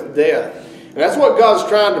faced with death. And that's what God's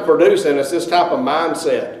trying to produce in us, this type of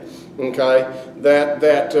mindset, okay?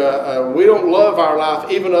 That we don't love our life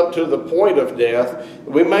even up to the point of death.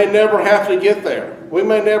 We may never have to get there. We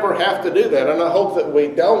may never have to do that, and I hope that we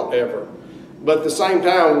don't ever. But at the same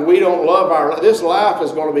time, we don't love our life. This life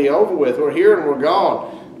is going to be over with. We're here and we're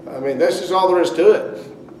gone. I mean, that's just all there is to it.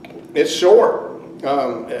 It's short.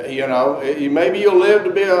 You know, maybe you'll live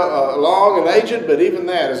to be long and aged, but even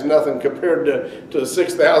that is nothing compared to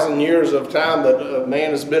 6,000 years of time that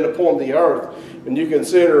man has been upon the earth. And you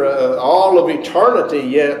consider all of eternity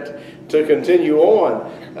yet to continue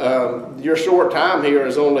on. Your short time here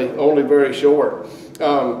is only very short.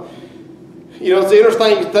 You know, it's the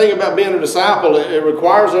interesting thing about being a disciple. It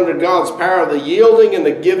requires under God's power the yielding and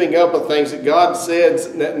the giving up of things that God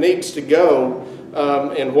says that needs to go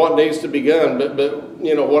and what needs to be done. But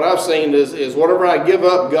what I've seen is whatever I give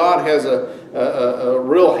up, God has a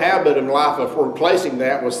real habit in life of replacing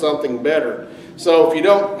that with something better. So if you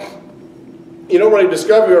don't really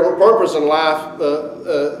discover your purpose in life,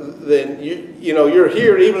 then you're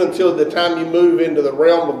here even until the time you move into the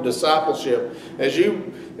realm of discipleship. As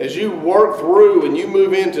you work through and you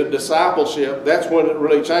move into discipleship, that's when it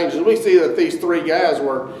really changes. We see that these three guys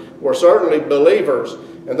were certainly believers,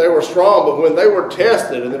 and they were strong, but when they were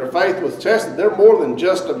tested and their faith was tested, they're more than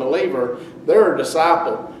just a believer, they're a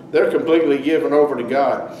disciple. They're completely given over to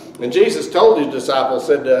God. And Jesus told his disciples,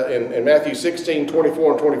 said in Matthew 16,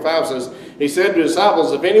 24 and 25, says, he said to his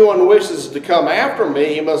disciples, if anyone wishes to come after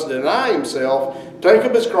me, he must deny himself, take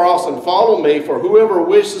up his cross, and follow me. For whoever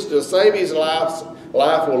wishes to save his life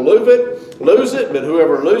will lose it, but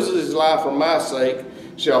whoever loses his life for my sake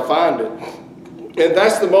shall find it. And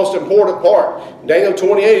that's the most important part. Daniel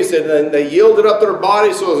 28, he said, and they yielded up their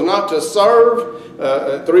bodies so as not to serve,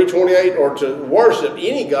 3:28, or to worship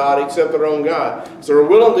any God except their own God. So they're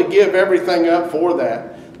willing to give everything up for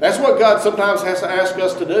that. That's what God sometimes has to ask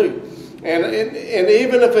us to do. And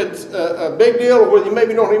even if it's a big deal where you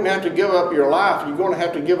maybe don't even have to give up your life, you're going to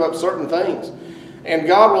have to give up certain things. And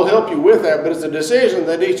God will help you with that, but it's a decision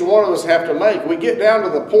that each one of us have to make. We get down to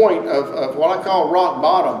the point of what I call rock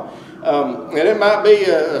bottom. And it might be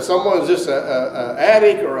someone's just an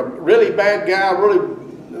addict or a really bad guy, really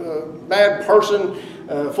bad person,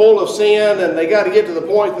 full of sin, and they got to get to the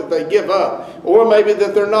point that they give up. Or maybe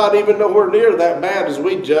that they're not even nowhere near that bad as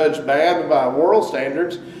we judge bad by world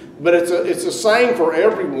standards. But it's the same for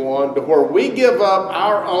everyone, to where we give up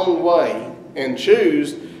our own way and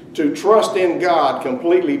choose to trust in God,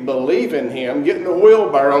 completely believe in Him, get in the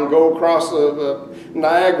wheelbarrow and go across the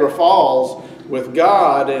Niagara Falls with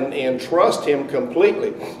God and trust Him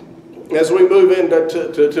completely as we move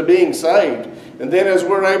into being saved. And then as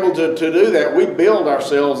we're able to do that, we build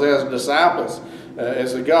ourselves as disciples,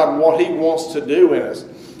 as a God, what He wants to do in us.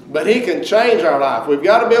 But He can change our life. We've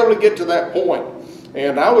got to be able to get to that point.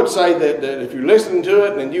 And I would say that if you're listening to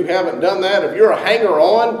it and you haven't done that, if you're a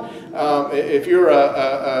hanger-on, if you're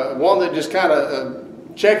one that just kind of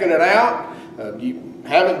checking it out, you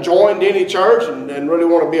haven't joined any church and really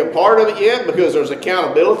want to be a part of it yet, because there's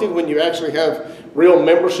accountability when you actually have real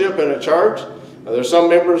membership in a church. There's some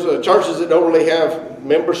churches that don't really have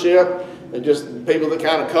membership, and just people that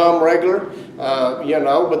kind of come regular,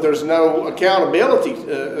 but there's no accountability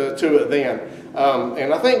to it then.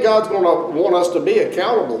 And I think God's going to want us to be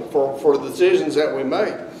accountable for the decisions that we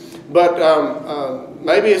make. But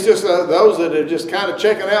maybe it's just those that are just kind of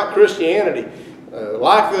checking out Christianity,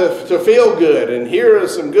 like to feel good and hear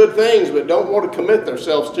some good things, but don't want to commit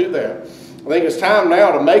themselves to that. I think it's time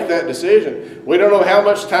now to make that decision. We don't know how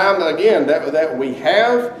much time, again, that we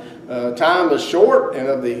have. Time is short, and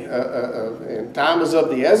and time is of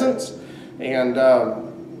the essence. And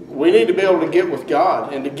we need to be able to get with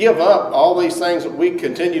God and to give up all these things that we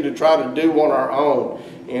continue to try to do on our own,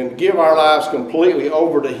 and give our lives completely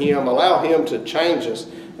over to Him, allow Him to change us,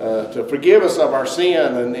 to forgive us of our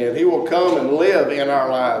sin, and He will come and live in our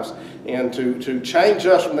lives and to change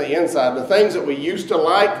us from the inside. The things that we used to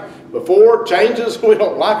like before changes, we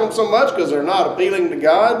don't like them so much because they're not appealing to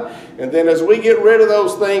God. And then as we get rid of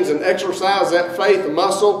those things and exercise that faith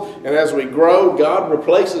muscle, and as we grow, God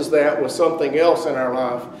replaces that with something else in our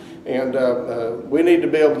life. And we need to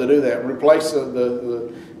be able to do that. Replace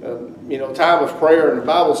the time of prayer and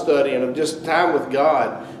Bible study and just time with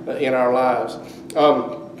God in our lives.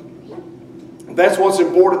 That's what's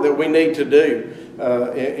important that we need to do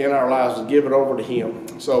in our lives, is give it over to Him.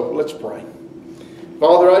 So let's pray.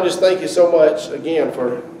 Father, I just thank You so much again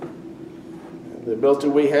for the ability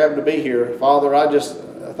we have to be here. Father, I just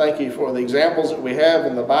thank You for the examples that we have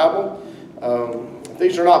in the Bible.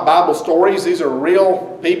 These are not Bible stories. These are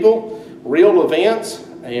real people, real events.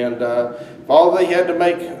 And Father, they had to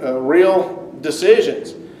make real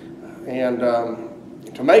decisions. And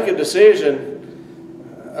to make a decision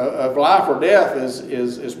of life or death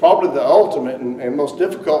is probably the ultimate and most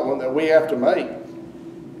difficult one that we have to make.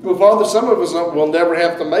 Well, Father, some of us will never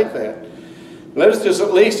have to make that. Let us just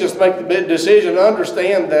at least make the decision to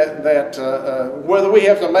understand that whether we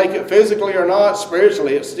have to make it physically or not,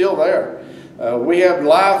 spiritually, it's still there. We have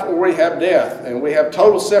life or we have death, and we have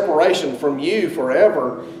total separation from You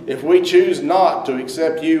forever if we choose not to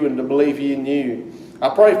accept You and to believe in You. I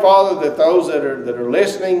pray, Father, that those that are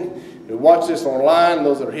listening, who watch this online,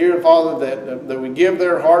 those that are here, Father, that we give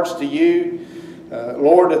their hearts to You,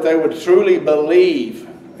 Lord, that they would truly believe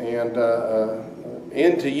and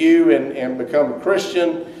into You and become a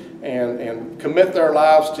Christian and commit their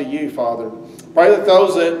lives to You, Father. Pray that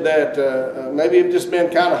those that maybe have just been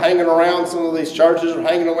kind of hanging around some of these churches or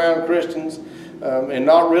hanging around Christians and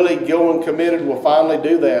not really going committed will finally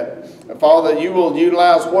do that. Father, you will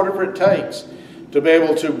utilize whatever it takes to be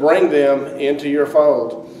able to bring them into your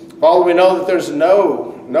fold. Father, we know that there's no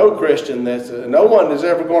Christian, no one is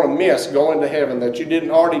ever going to miss going to heaven that you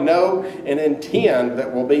didn't already know and intend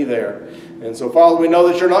that will be there. And so, Father, we know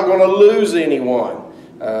that you're not going to lose anyone.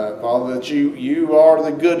 Father, that you are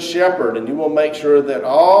the good shepherd, and you will make sure that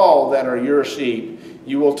all that are your sheep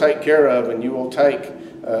you will take care of and you will take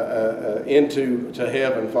into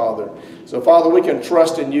heaven, Father. So, Father, we can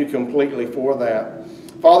trust in you completely for that.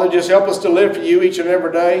 Father, just help us to live for you each and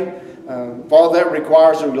every day. Father, that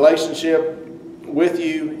requires a relationship with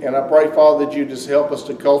you, and I pray, Father, that you just help us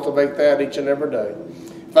to cultivate that each and every day.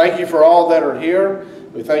 Thank you for all that are here.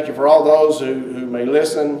 We thank you for all those who may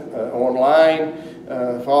listen online,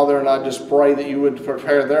 Father, and I just pray that you would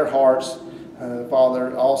prepare their hearts,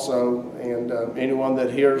 Father, also, and anyone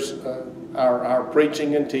that hears our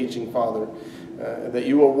preaching and teaching, Father, that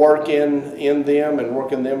you will work in them and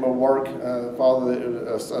work in them a work, Father,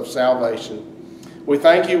 of salvation. We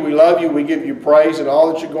thank you, we love you, we give you praise and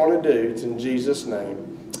all that you're going to do. It's in Jesus'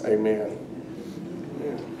 name. Amen.